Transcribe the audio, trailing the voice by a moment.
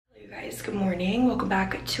guys, good morning. Welcome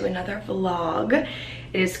back to another vlog.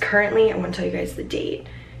 It is currently, I want to tell you guys the date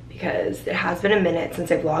because it has been a minute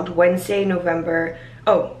since I vlogged. Wednesday,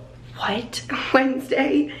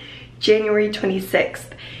 Wednesday, January 26th.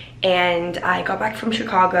 And I got back from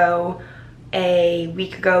Chicago a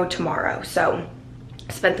week ago tomorrow. So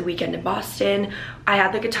spent the weekend in Boston. I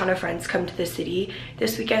had like a ton of friends come to the city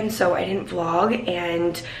this weekend, so I didn't vlog.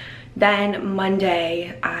 And then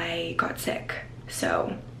Monday I got sick.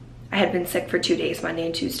 So I had been sick for 2 days, Monday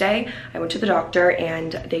and Tuesday. I went to the doctor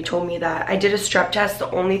and they told me that I did a strep test. The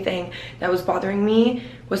only thing that was bothering me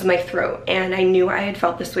was my throat. And I knew I had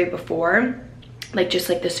felt this way before, like just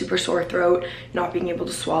like the super sore throat, not being able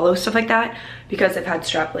to swallow, stuff like that, because I've had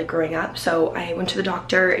strep like growing up. So I went to the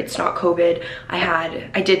doctor. It's not COVID.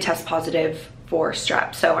 I did test positive for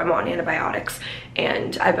strep, so I'm on antibiotics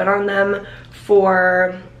and I've been on them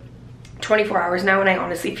for 24 hours now and I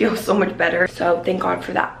honestly feel so much better, so thank God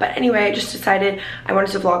for that. But anyway, I just decided I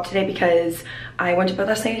wanted to vlog today because I went to bed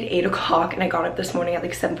last night at 8 o'clock and I got up this morning at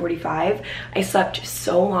like 7:45. I slept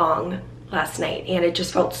so long last night and it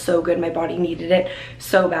just felt so good. My body needed it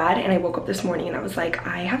so bad, and I woke up this morning and I was like,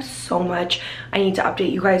 I have so much I need to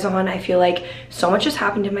update you guys on. I feel like so much has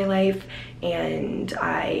happened in my life and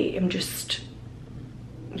I am just,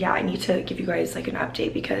 yeah, I need to give you guys like an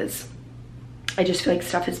update because I just feel like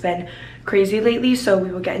stuff has been crazy lately, so we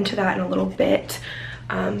will get into that in a little bit.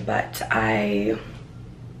 But I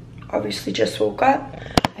obviously just woke up.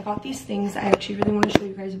 I got these things I actually really want to show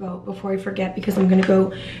you guys about before I forget, because I'm gonna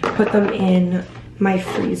go put them in my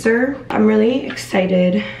freezer. I'm really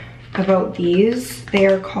excited about these. They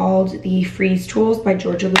are called the Freeze Tools by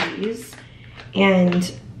Georgia Louise, and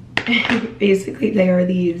basically they are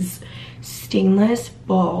these stainless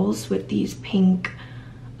balls with these pink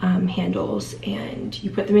handles, and you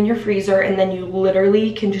put them in your freezer and then you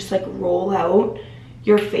literally can just like roll out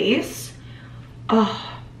your face.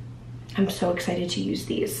 Oh, I'm so excited to use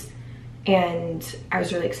these, and I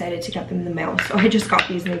was really excited to get them in the mail, so I just got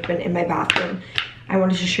these and they've been in my bathroom. I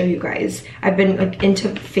wanted to show you guys. I've been like into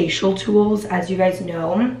facial tools, as you guys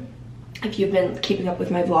know if you've been keeping up with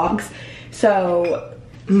my vlogs. So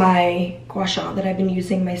my gua sha that I've been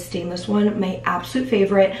using, my stainless one, my absolute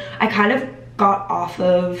favorite. I kind of got off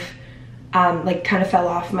of kind of fell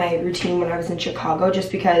off my routine when I was in Chicago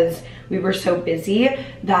just because we were so busy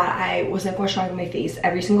that I wasn't gua shaing my face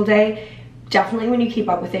every single day. Definitely when you keep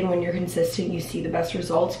up with it and when you're consistent, you see the best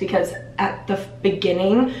results, because at the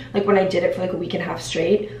beginning, like when I did it for like a week and a half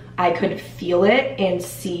straight, I could feel it and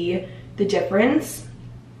see the difference,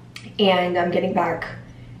 and I'm getting back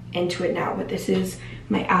into it now, but this is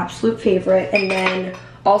my absolute favorite. And then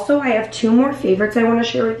also I have two more favorites I want to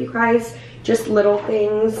share with you guys. Just little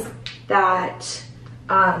things that,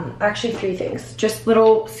 actually three things, just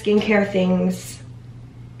little skincare things,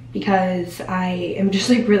 because I am just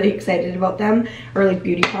like really excited about them, or like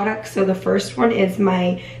beauty products. So the first one is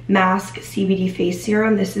my Mask CBD face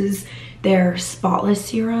serum. This is their spotless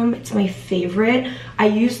serum. It's my favorite. I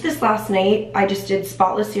used this last night. I just did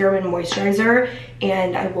spotless serum and moisturizer,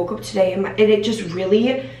 and I woke up today and it just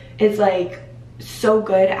really is like so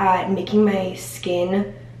good at making my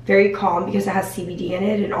skin very calm because it has CBD in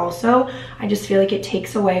it. And also I just feel like it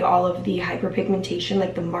takes away all of the hyperpigmentation,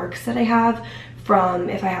 like the marks that I have from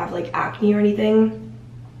if I have like acne or anything.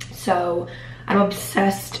 So I'm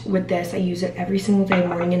obsessed with this. I use it every single day,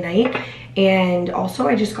 morning and night. And also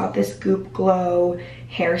I just got this Goop Glow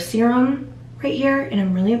hair serum right here, and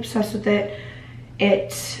I'm really obsessed with it.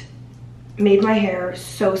 It made my hair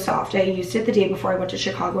so soft. I used it the day before I went to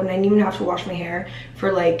Chicago and I didn't even have to wash my hair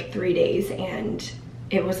for like 3 days, and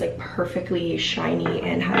it was like perfectly shiny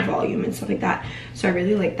and had volume and stuff like that. So I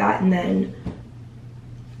really like that. And then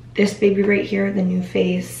this baby right here, the New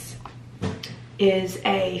Face, is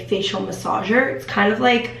a facial massager. It's kind of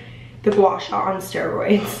like the gua sha on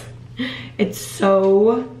steroids. It's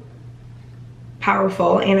so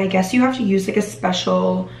powerful, and I guess you have to use like a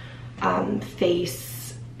special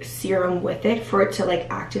face serum with it for it to like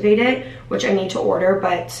activate it, which I need to order.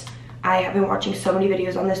 But I have been watching so many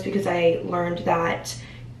videos on this because I learned that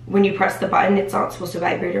when you press the button, it's not supposed to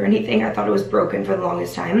vibrate or anything. I thought it was broken for the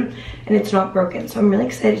longest time, and it's not broken. So I'm really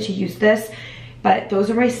excited to use this. But those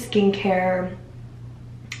are my skincare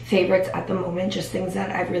favorites at the moment, just things that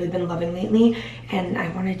I've really been loving lately, and I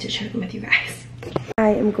wanted to share them with you guys. I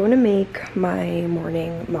am going to make my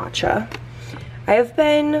morning matcha. I have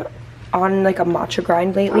been on like a matcha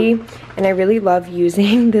grind lately, and I really love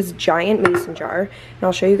using this giant mason jar, and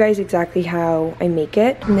I'll show you guys exactly how I make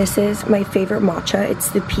it. And this is my favorite matcha. It's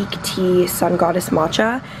the Peak Tea Sun Goddess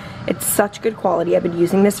matcha, It's such good quality. I've been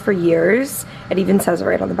using this for years. It even says it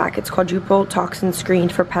right on the back. It's quadruple toxin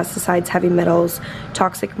screened for pesticides, heavy metals,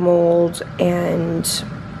 toxic mold, and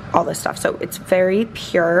all this stuff. So it's very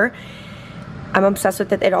pure. I'm obsessed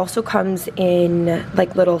with it. It also comes in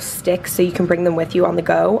like little sticks so you can bring them with you on the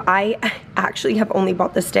go. I actually have only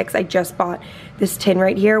bought the sticks. I just bought this tin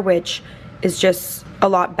right here, which is just a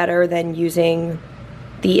lot better than using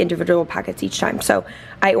the individual packets each time. So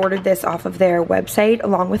I ordered this off of their website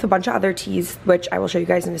along with a bunch of other teas, which I will show you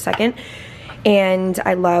guys in a second. And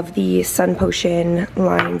I love the Sun Potion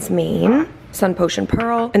Lion's Mane, Sun Potion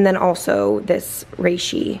Pearl, and then also this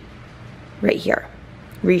reishi right here.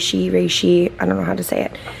 Reishi, I don't know how to say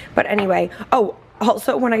it. But anyway, oh,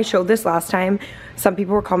 also when I showed this last time, some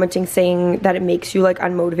people were commenting saying that it makes you like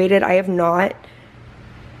unmotivated. I have not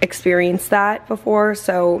experienced that before,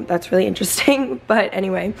 so that's really interesting. But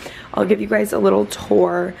anyway, I'll give you guys a little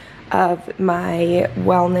tour of my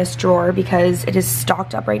wellness drawer because it is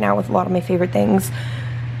stocked up right now with a lot of my favorite things.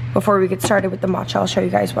 Before we get started with the matcha, I'll show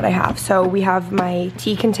you guys what I have. So we have my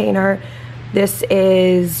tea container. This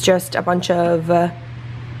is just a bunch of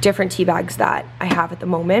different tea bags that I have at the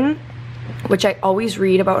moment, which I always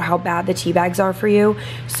read about how bad the tea bags are for you.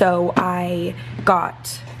 So I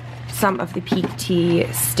got some of the Peak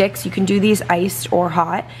Tea sticks. You can do these iced or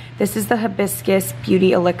hot. This is the Hibiscus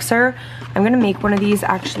Beauty Elixir. I'm gonna make one of these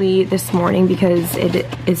actually this morning because it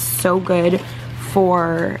is so good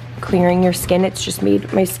for clearing your skin. It's just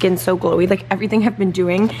made my skin so glowy. Like everything I've been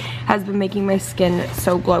doing has been making my skin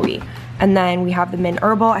so glowy. And then we have the mint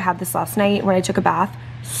herbal. I had this last night when I took a bath.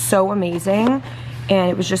 So amazing, and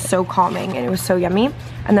it was just so calming and it was so yummy.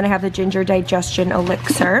 And then I have the ginger digestion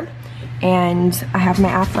elixir, and I have my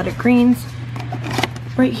athletic greens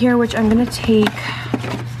right here, which I'm gonna take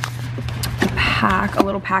a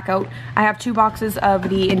little pack out. I have 2 boxes of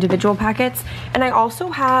the individual packets, and I also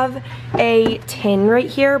have a tin right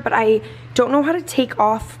here, but I don't know how to take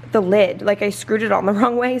off the lid. Like I screwed it on the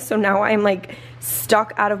wrong way, so now I'm like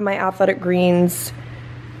stuck out of my athletic greens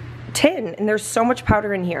tin, and there's so much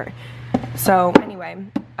powder in here. So anyway,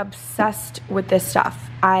 obsessed with this stuff.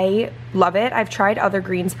 I love it. I've tried other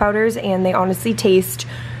greens powders and they honestly taste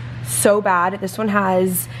so bad. This one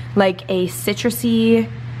has like a citrusy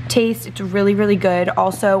taste. It's really, really good.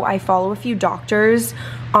 Also, I follow a few doctors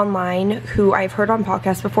online who I've heard on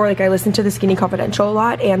podcasts before. Like I listen to the Skinny Confidential a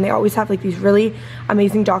lot, and they always have like these really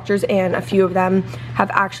amazing doctors, and a few of them have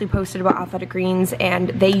actually posted about athletic greens and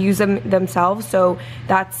they use them themselves. So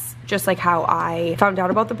that's just like how I found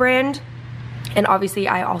out about the brand. And obviously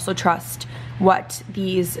I also trust what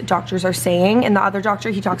these doctors are saying. And the other doctor,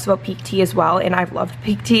 he talks about Peak Tea as well, and I've loved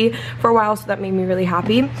Peak Tea for a while, so that made me really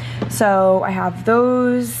happy. So I have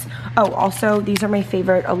those. Oh, also these are my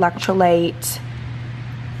favorite electrolyte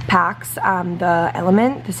packs. The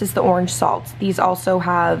Element, this is the orange salt. These also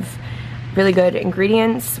have really good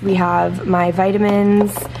ingredients. We have my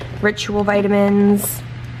vitamins, Ritual vitamins,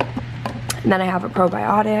 and then I have a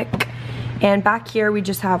probiotic. And back here we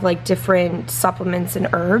just have like different supplements and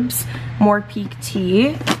herbs. More Peak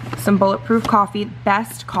Tea, some Bulletproof coffee,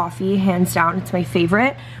 best coffee, hands down. It's my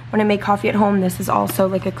favorite. When I make coffee at home, this is also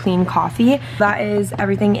like a clean coffee. That is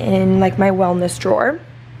everything in like my wellness drawer.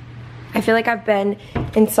 I feel like I've been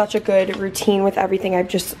in such a good routine with everything. I've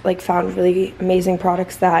just like found really amazing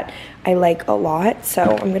products that I like a lot. So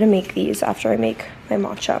I'm gonna make these after I make my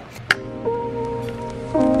matcha.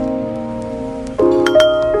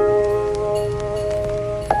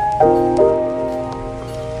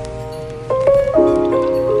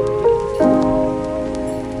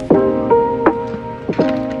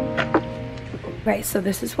 Right, so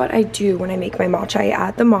this is what I do when I make my matcha. I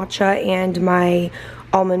add the matcha and my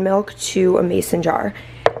almond milk to a mason jar,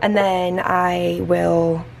 and then I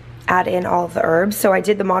will add in all of the herbs. So I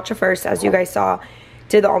did the matcha first, as you guys saw,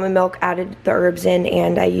 did the almond milk, added the herbs in,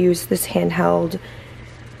 and I used this handheld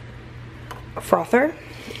frother,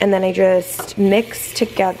 and then I just mix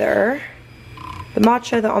together the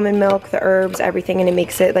matcha, the almond milk, the herbs, everything, and it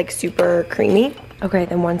makes it like super creamy. Okay,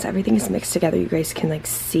 then once everything is mixed together, you guys can like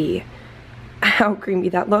see how creamy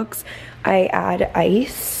that looks. I add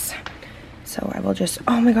ice. So I will just,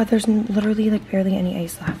 oh my god, there's literally like barely any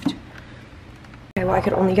ice left. Okay, well I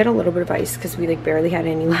could only get a little bit of ice because we like barely had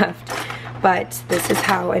any left. But this is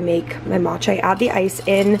how I make my matcha. I add the ice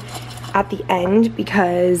in at the end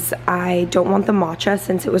because I don't want the matcha,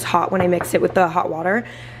 since it was hot when I mixed it with the hot water.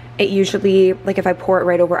 It usually, like if I pour it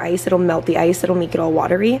right over ice, it'll melt the ice, it'll make it all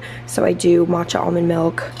watery. So I do matcha almond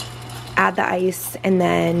milk, add the ice, and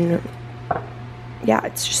then yeah,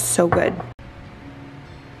 it's just so good.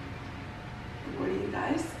 Good morning, you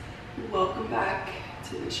guys. Welcome back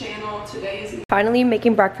to the channel. Today Finally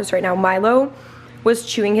making breakfast right now. Milo was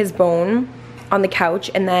chewing his bone on the couch,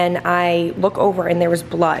 and then I look over and there was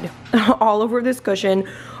blood all over this cushion,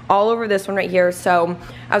 all over this one right here. So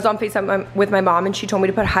I was on FaceTime with my mom and she told me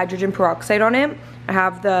to put hydrogen peroxide on it. I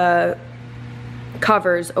have the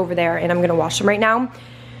covers over there and I'm gonna wash them right now,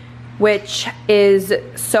 which is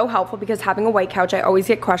so helpful because having a white couch, I always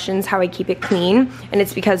get questions how I keep it clean, and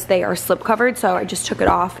it's because they are slip covered. So I just took it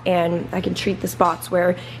off and I can treat the spots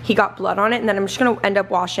where he got blood on it, and then I'm just gonna end up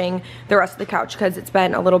washing the rest of the couch because it's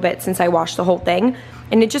been a little bit since I washed the whole thing,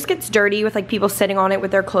 and it just gets dirty with like people sitting on it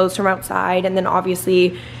with their clothes from outside, and then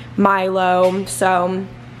obviously Milo. So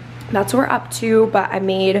that's what we're up to. But I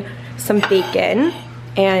made some bacon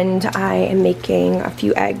and I am making a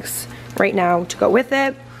few eggs right now to go with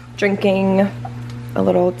it. Drinking a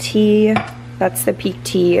little tea. That's the Peak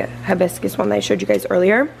Tea hibiscus one that I showed you guys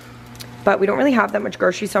earlier. But we don't really have that much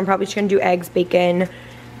groceries, so I'm probably just gonna do eggs, bacon,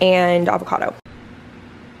 and avocado.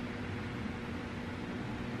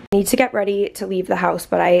 I need to get ready to leave the house,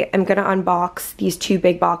 but I am gonna unbox these 2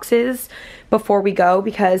 big boxes before we go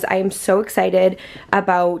because I am so excited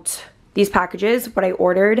about these packages, what I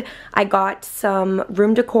ordered. I got some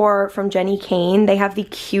room decor from Jenny Kane. They have the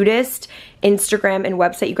cutest Instagram and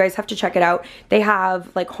website. You guys have to check it out. They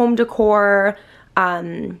have like home decor,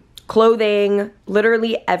 clothing,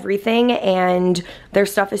 literally everything, and their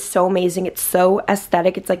stuff is so amazing. It's so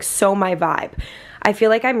aesthetic. It's like so my vibe. I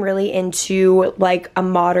feel like I'm really into like a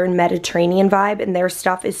modern Mediterranean vibe, and their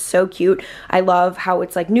stuff is so cute. I love how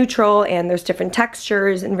it's like neutral and there's different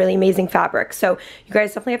textures and really amazing fabrics. So you guys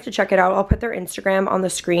definitely have to check it out. I'll put their Instagram on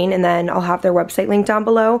the screen and then I'll have their website link down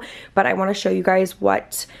below. But I want to show you guys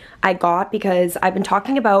what I got because I've been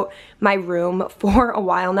talking about my room for a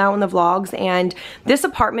while now in the vlogs, and this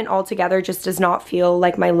apartment altogether just does not feel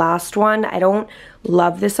like my last one. I don't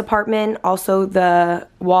love this apartment. Also, the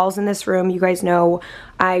walls in this room, you guys know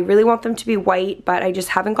I really want them to be white, but I just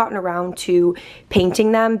haven't gotten around to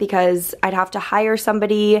painting them because I'd have to hire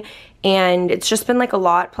somebody, and it's just been like a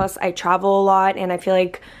lot. Plus I travel a lot and I feel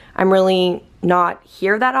like I'm really not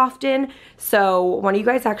here that often. So one of you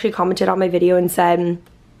guys actually commented on my video and said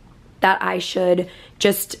that I should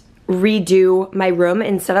just redo my room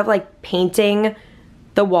instead of like painting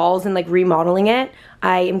the walls and like remodeling it.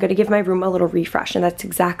 I am gonna give my room a little refresh, and that's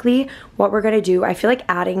exactly what we're gonna do. I feel like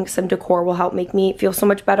adding some decor will help make me feel so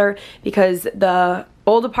much better because the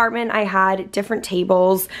old apartment I had different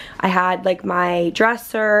tables. I had like my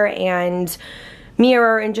dresser and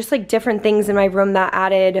mirror and just like different things in my room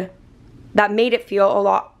that made it feel a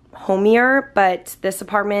lot homier. But this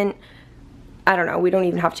apartment, I don't know, we don't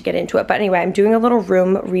even have to get into it. But anyway, I'm doing a little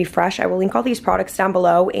room refresh. I will link all these products down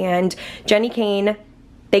below. And Jenny Kane,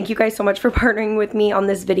 thank you guys so much for partnering with me on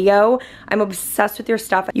this video. I'm obsessed with your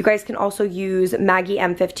stuff. You guys can also use Maggie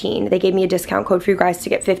M15. They gave me a discount code for you guys to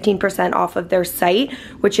get 15% off of their site,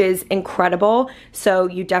 which is incredible. So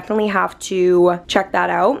you definitely have to check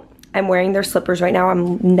that out. I'm wearing their slippers right now.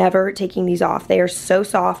 I'm never taking these off. They are so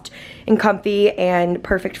soft and comfy and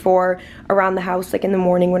perfect for around the house, like in the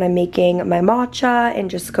morning when I'm making my matcha and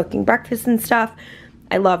just cooking breakfast and stuff.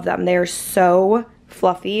 I love them. They are so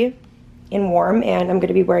fluffy and warm, and I'm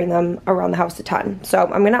gonna be wearing them around the house a ton. So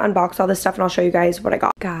I'm gonna unbox all this stuff and I'll show you guys what I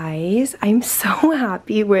got. Guys, I'm so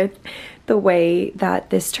happy with the way that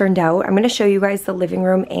this turned out. I'm gonna show you guys the living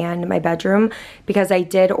room and my bedroom because I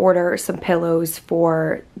did order some pillows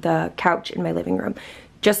for the couch in my living room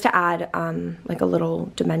just to add like a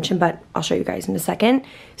little dimension, but I'll show you guys in a second.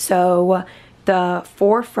 So the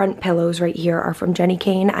 4 front pillows right here are from Jenny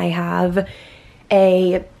Kane. I have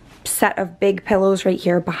a set of big pillows right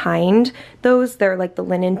here behind those. They're like the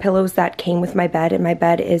linen pillows that came with my bed, and my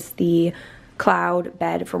bed is the Cloud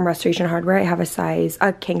bed from Restoration Hardware. I have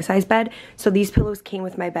a king size bed, so these pillows came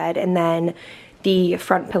with my bed. And then the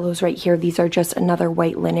front pillows right here, these are just another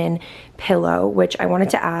white linen pillow, which I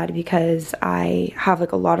wanted to add because I have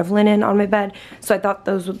like a lot of linen on my bed, so I thought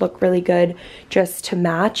those would look really good just to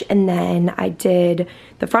match. And then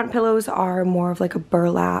the front pillows are more of like a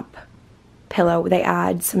burlap pillow. They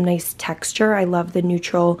add some nice texture. I love the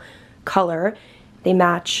neutral color. They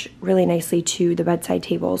match really nicely to the bedside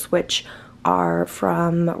tables, which are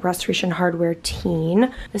from Restoration Hardware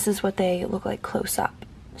Teen. This is what they look like close up.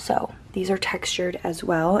 So these are textured as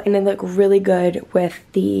well, and they look really good with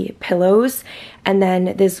the pillows. And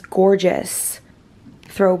then this gorgeous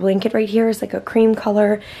throw blanket right here is like a cream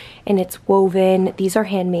color, and it's woven. These are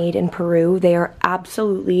handmade in Peru. They are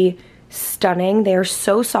absolutely stunning. They are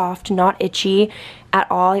so soft, not itchy at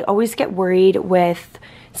all. I always get worried with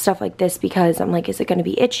stuff like this because I'm like, is it going to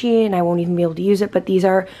be itchy and I won't even be able to use it? But these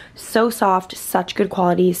are so soft, such good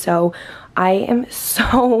quality. So I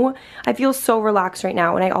feel so relaxed right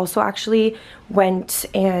now. And I also actually went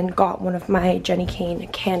and got one of my Jenny Kane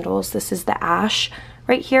candles. This is the ash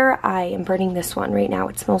right here. I am burning this one right now.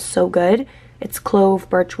 It smells so good. It's clove,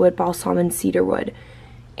 birchwood, balsam, and cedarwood.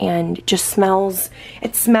 And it just smells,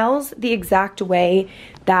 it smells the exact way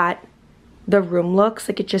that the room looks.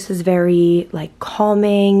 Like, it just is very like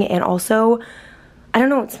calming, and also, I don't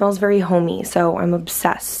know, it smells very homey. So I'm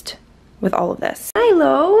obsessed with all of this.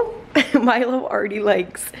 Milo! Milo already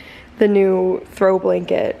likes the new throw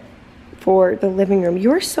blanket for the living room.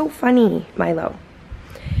 You're so funny, Milo.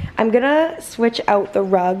 I'm gonna switch out the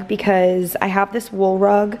rug because I have this wool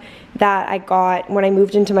rug that I got when I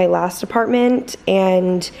moved into my last apartment,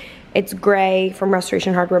 and it's gray from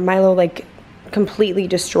Restoration Hardware. Milo like completely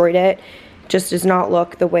destroyed it. Just does not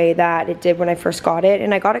look the way that it did when I first got it,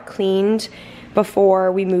 and I got it cleaned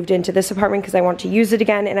before we moved into this apartment because I want to use it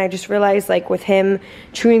again, and I just realized, like, with him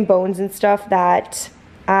chewing bones and stuff, that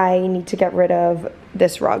I need to get rid of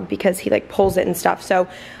this rug because he like pulls it and stuff. So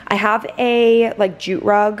I have a like jute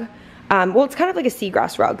rug. Well, it's kind of like a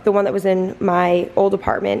seagrass rug, the one that was in my old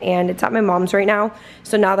apartment, and it's at my mom's right now.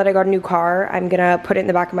 So now that I got a new car, I'm gonna put it in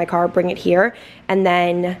the back of my car, bring it here, and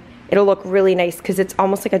then it'll look really nice because it's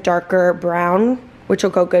almost like a darker brown, which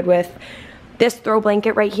will go good with this throw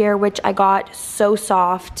blanket right here, which I got so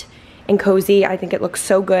soft and cozy. I think it looks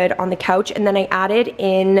so good on the couch. And then I added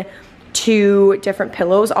in 2 different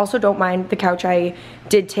pillows. Also, don't mind the couch. I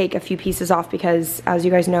did take a few pieces off because, as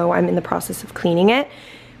you guys know, I'm in the process of cleaning it.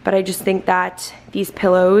 But I just think that these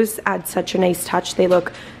pillows add such a nice touch. They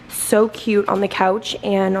look so cute on the couch,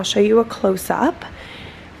 and I'll show you a close-up.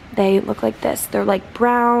 They look like this. They're like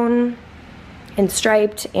brown and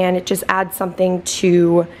striped, and it just adds something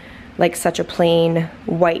to like such a plain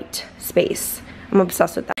white space. I'm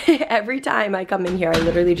obsessed with that. Every time I come in here, I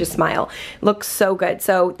literally just smile. Looks so good.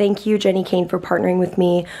 So thank you, Jenny Kane, for partnering with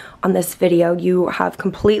me on this video. You have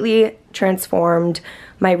completely transformed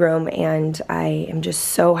my room, and I am just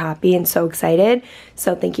so happy and so excited.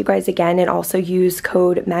 So thank you guys again, and also use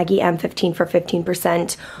code MaggieM15 for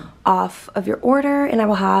 15% off of your order, and I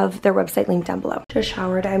will have their website linked down below. Just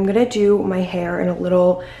showered. I'm gonna do my hair in a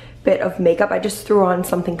little bit of makeup. I just threw on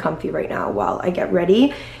something comfy right now while I get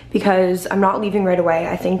ready because I'm not leaving right away.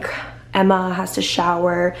 I think Emma has to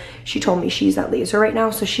shower. She told me she's at laser right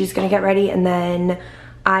now, so she's gonna get ready, and then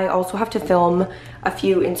I also have to film a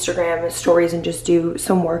few Instagram stories and just do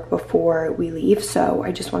some work before we leave. So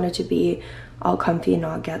I just wanted to be all comfy and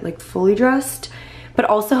not get like fully dressed. But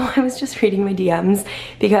also, I was just reading my DMs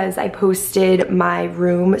because I posted my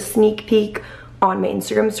room sneak peek on my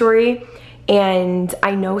Instagram story. And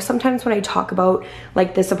I know sometimes when I talk about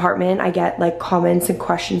like this apartment, I get like comments and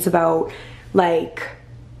questions about like,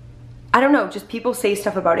 I don't know, just people say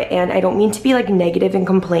stuff about it, and I don't mean to be like negative and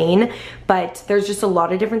complain, but there's just a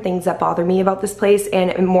lot of different things that bother me about this place, and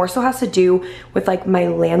it more so has to do with like my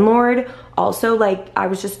landlord. Also, like, I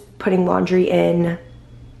was just putting laundry in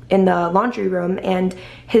the laundry room, and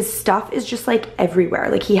his stuff is just like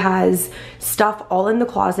everywhere. Like, he has stuff all in the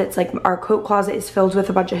closets. Like, our coat closet is filled with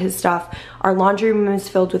a bunch of his stuff, our laundry room is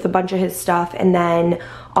filled with a bunch of his stuff, and then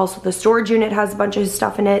also the storage unit has a bunch of his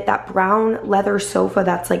stuff in it. That brown leather sofa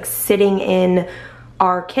that's like sitting in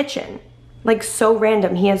our kitchen, like, so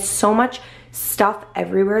random. He has so much stuff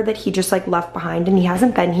everywhere that he just like left behind, and he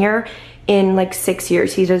hasn't been here in like 6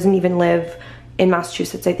 years. He doesn't even live in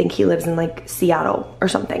Massachusetts. I think he lives in like Seattle or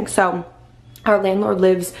something. So our landlord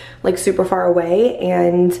lives like super far away,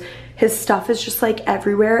 and his stuff is just like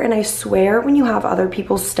everywhere. And I swear, when you have other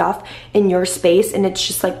people's stuff in your space and it's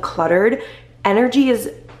just like cluttered, energy is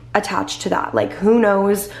attached to that. Like, who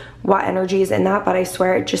knows what energy is in that, but I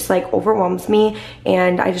swear it just like overwhelms me,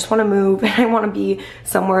 and I just want to move, and I want to be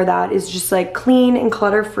somewhere that is just like clean and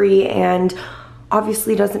clutter free, and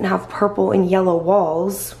obviously doesn't have purple and yellow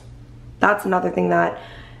walls. That's another thing that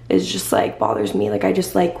is just like bothers me. Like, I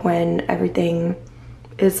just like when everything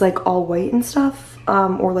is like all white and stuff,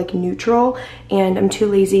 or like neutral, and I'm too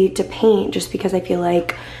lazy to paint just because I feel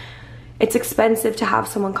like it's expensive to have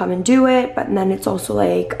someone come and do it, but then it's also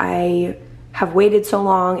like I have waited so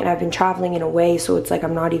long and I've been traveling in a way, so it's like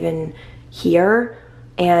I'm not even here,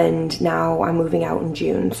 and now I'm moving out in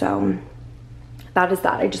June. So that is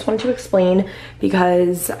that. I just wanted to explain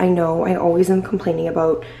because I know I always am complaining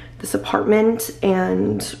about this apartment,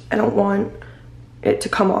 and I don't want it to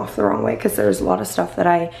come off the wrong way, because there's a lot of stuff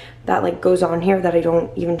that like goes on here that I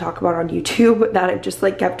don't even talk about on YouTube, that I've just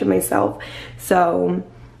like kept to myself. So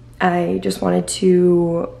I just wanted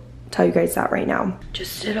to tell you guys that right now.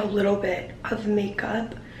 Just did a little bit of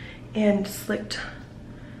makeup and slicked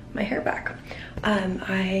my hair back.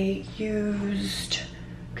 I used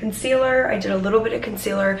concealer. I did a little bit of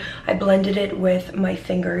concealer. I blended it with my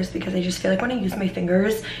fingers because I just feel like when I use my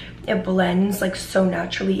fingers, it blends like so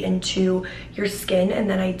naturally into your skin. And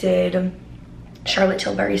then I did Charlotte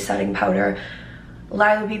Tilbury setting powder,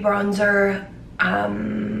 Lila B bronzer,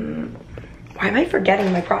 why am I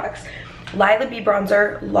forgetting my products? Lila B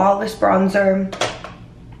bronzer, Lawless bronzer.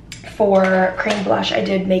 For cream blush, I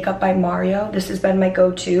did Makeup by Mario. This has been my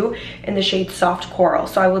go-to in the shade Soft Coral.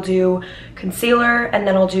 So I will do concealer and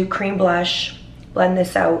then I'll do cream blush, blend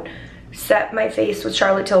this out, set my face with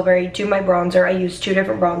Charlotte Tilbury, do my bronzer. I used 2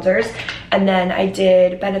 different bronzers. And then I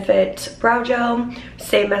did Benefit Brow Gel,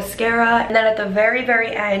 Stay Mascara. And then at the very,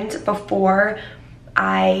 very end, before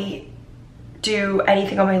I do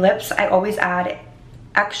anything on my lips, I always add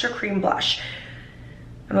extra cream blush.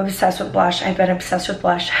 I'm obsessed with blush. I've been obsessed with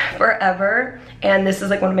blush forever. And this is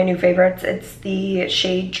like one of my new favorites. It's the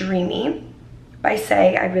shade Dreamy by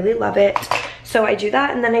Say. I really love it. So I do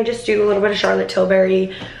that and then I just do a little bit of Charlotte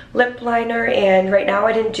Tilbury lip liner. And right now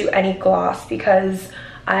I didn't do any gloss because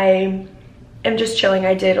I am just chilling.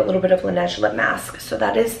 I did a little bit of Laneige lip mask. So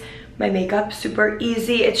that is my makeup. Super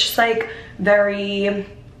easy. It's just like very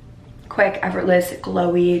quick, effortless,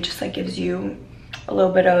 glowy. It just like gives you a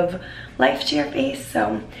little bit of life to your face.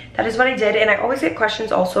 So that is what I did. And I always get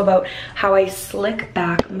questions also about how I slick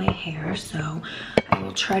back my hair. So I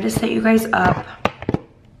will try to set you guys up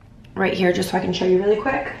right here just so I can show you really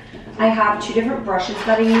quick. I have 2 different brushes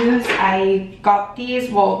that I use. I got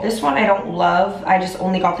these, well, this one I don't love. I just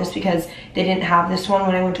only got this because they didn't have this one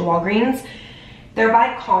when I went to Walgreens. They're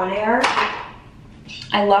by Conair.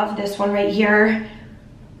 I love this one right here.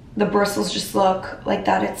 The bristles just look like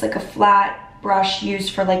that. It's like a flat brush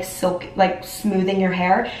used for like silk, like smoothing your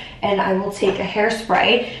hair. And I will take a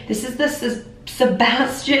hairspray. This is the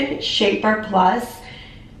Sebastian Shaper Plus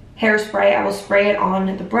hairspray. I will spray it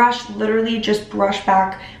on the brush, literally just brush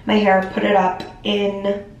back my hair, put it up in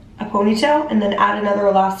a ponytail, and then add another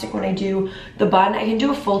elastic when I do the bun. I can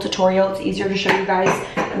do a full tutorial. It's easier to show you guys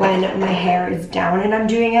when my hair is down and I'm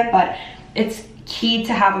doing it, but it's key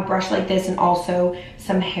to have a brush like this and also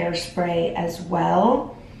some hairspray as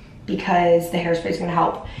well, because the hairspray is going to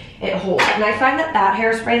help it hold. And I find that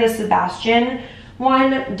hairspray, the Sebastian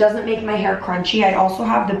one, doesn't make my hair crunchy. I also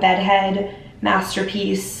have the Bedhead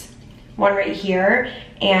Masterpiece one right here,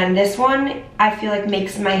 and this one I feel like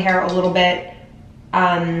makes my hair a little bit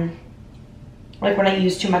like when I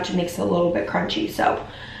use too much, it makes it a little bit crunchy. So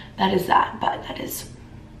that is that. But that is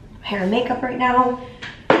hair and makeup right now,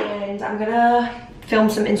 and I'm gonna film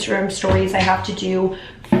some Instagram stories I have to do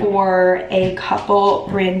for a couple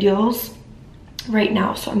brand deals right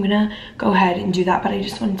now. So I'm gonna go ahead and do that, but I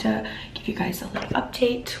just wanted to give you guys a little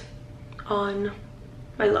update on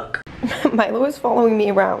my look. Milo is following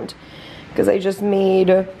me around because I just made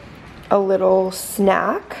a little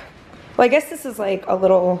snack. Well, I guess this is like a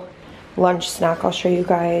little lunch snack. I'll show you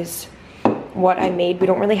guys what I made. We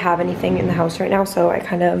don't really have anything in the house right now, so I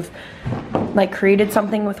kind of like created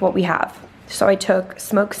something with what we have. So I took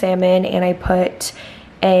smoked salmon and I put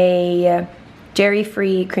a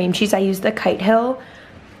dairy-free cream cheese. I used the Kite Hill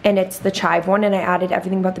and it's the chive one, and I added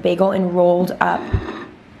everything but the bagel and rolled up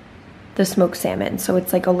the smoked salmon. So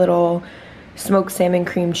it's like a little smoked salmon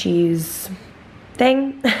cream cheese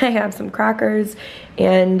thing. I have some crackers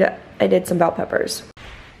and I did some bell peppers.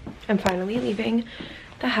 I'm finally leaving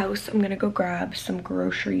the house. I'm gonna go grab some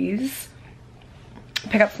groceries,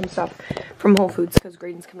 pick up some stuff from Whole Foods because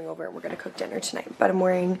Graydon's coming over and we're gonna cook dinner tonight. But I'm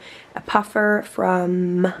wearing a puffer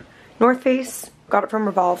from North Face, got it from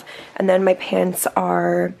Revolve, and then my pants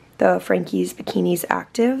are the Frankie's Bikinis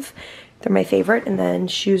Active. They're my favorite, and then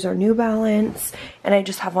shoes are New Balance, and I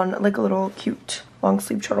just have on like a little cute long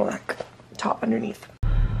sleeve turtleneck top underneath.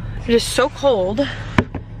 It is so cold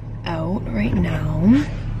out right now.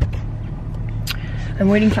 I'm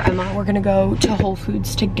waiting for Emma. We're gonna go to Whole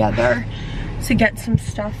Foods together to get some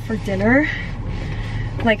stuff for dinner.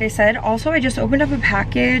 Like I said, also I just opened up a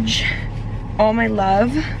package. All My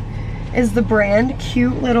Love is the brand.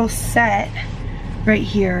 Cute little set right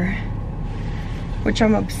here, which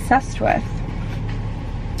I'm obsessed with.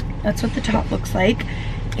 That's what the top looks like.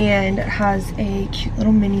 And it has a cute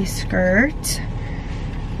little mini skirt.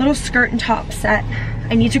 Little skirt and top set.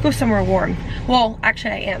 I need to go somewhere warm. Well,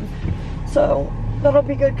 actually I am. So that'll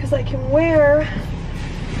be good because I can wear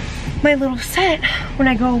my little set when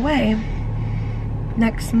I go away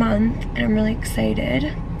next month, and I'm really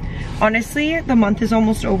excited. Honestly, the month is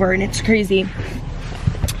almost over and it's crazy.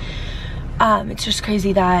 It's just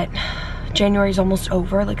crazy that January's almost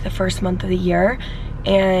over, like the first month of the year.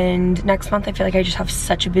 And next month I feel like I just have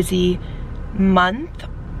such a busy month.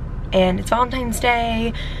 And it's Valentine's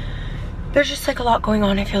Day. There's just like a lot going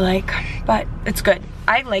on, I feel like, but it's good.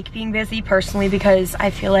 I like being busy personally because I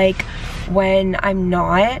feel like when I'm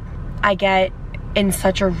not, I get in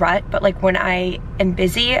such a rut, but like when I am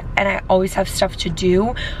busy and I always have stuff to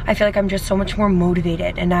do, I feel like I'm just so much more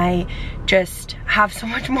motivated and I just have so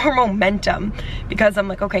much more momentum because I'm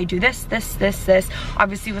like, okay, do this, this, this, this,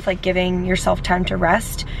 obviously with like giving yourself time to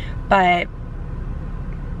rest. But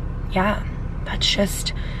yeah, that's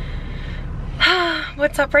just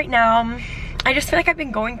what's up right now. I just feel like I've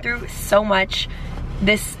been going through so much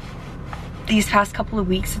these past couple of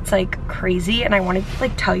weeks. It's like crazy, and I want to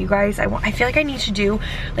like tell you guys, I feel like I need to do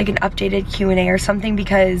like an updated Q&A or something,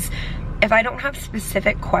 because if I don't have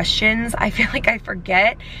specific questions, I feel like I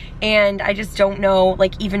forget, and I just don't know,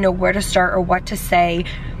 like even know where to start or what to say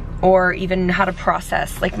or even how to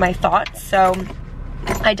process like my thoughts. So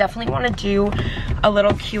I definitely want to do a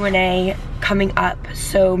little Q&A coming up,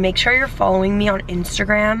 so make sure you're following me on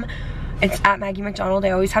Instagram. It's at Maggie MacDonald.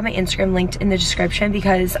 I always have my Instagram linked in the description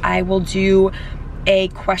because I will do a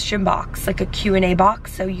question box, like a Q&A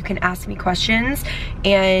box, so you can ask me questions.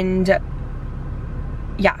 And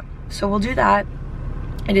yeah, so we'll do that.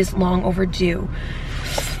 It is long overdue,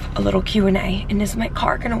 a little Q&A. And is my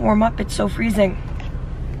car gonna warm up? It's so freezing.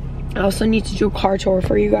 I also need to do a car tour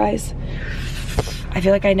for you guys. I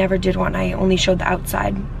feel like I never did one. I only showed the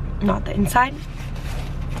outside, not the inside.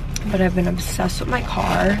 But I've been obsessed with my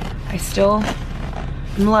car. I still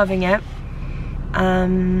am loving it.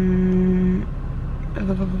 And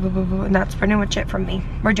that's pretty much it from me.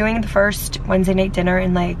 We're doing the first Wednesday night dinner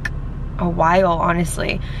in like a while,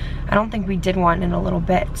 honestly. I don't think we did one in a little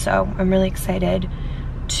bit, so I'm really excited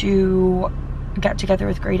to get together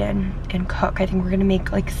with Graydon and cook. I think we're gonna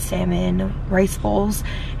make like salmon rice bowls,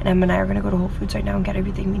 and Emma and I are gonna go to Whole Foods right now and get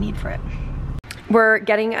everything we need for it. We're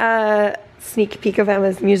getting a sneak peek of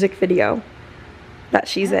Emma's music video that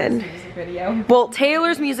she's in. Music video. Well,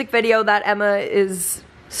 Taylor's music video that Emma is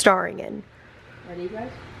starring in. Ready, you guys?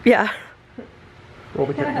 Yeah. Roll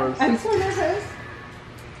the cameras. I'm so nervous.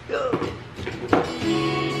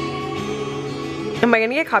 Am I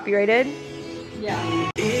gonna get copyrighted? Yeah.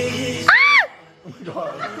 Ah! Oh my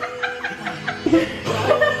god.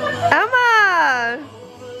 Emma!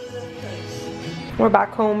 We're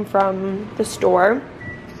back home from the store.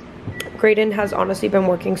 Graydon has honestly been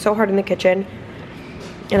working so hard in the kitchen,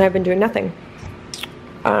 and I've been doing nothing.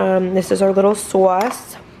 This is our little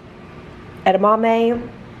sauce, edamame,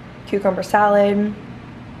 cucumber salad.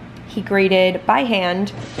 He grated by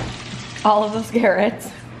hand all of those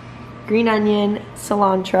carrots, green onion,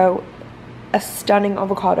 cilantro, a stunning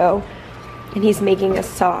avocado, and he's making a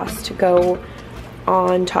sauce to go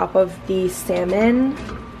on top of the salmon.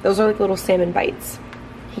 Those are like little salmon bites.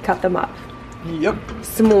 He cut them up. Yep.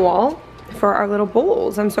 Small for our little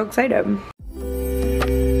bowls. I'm so excited.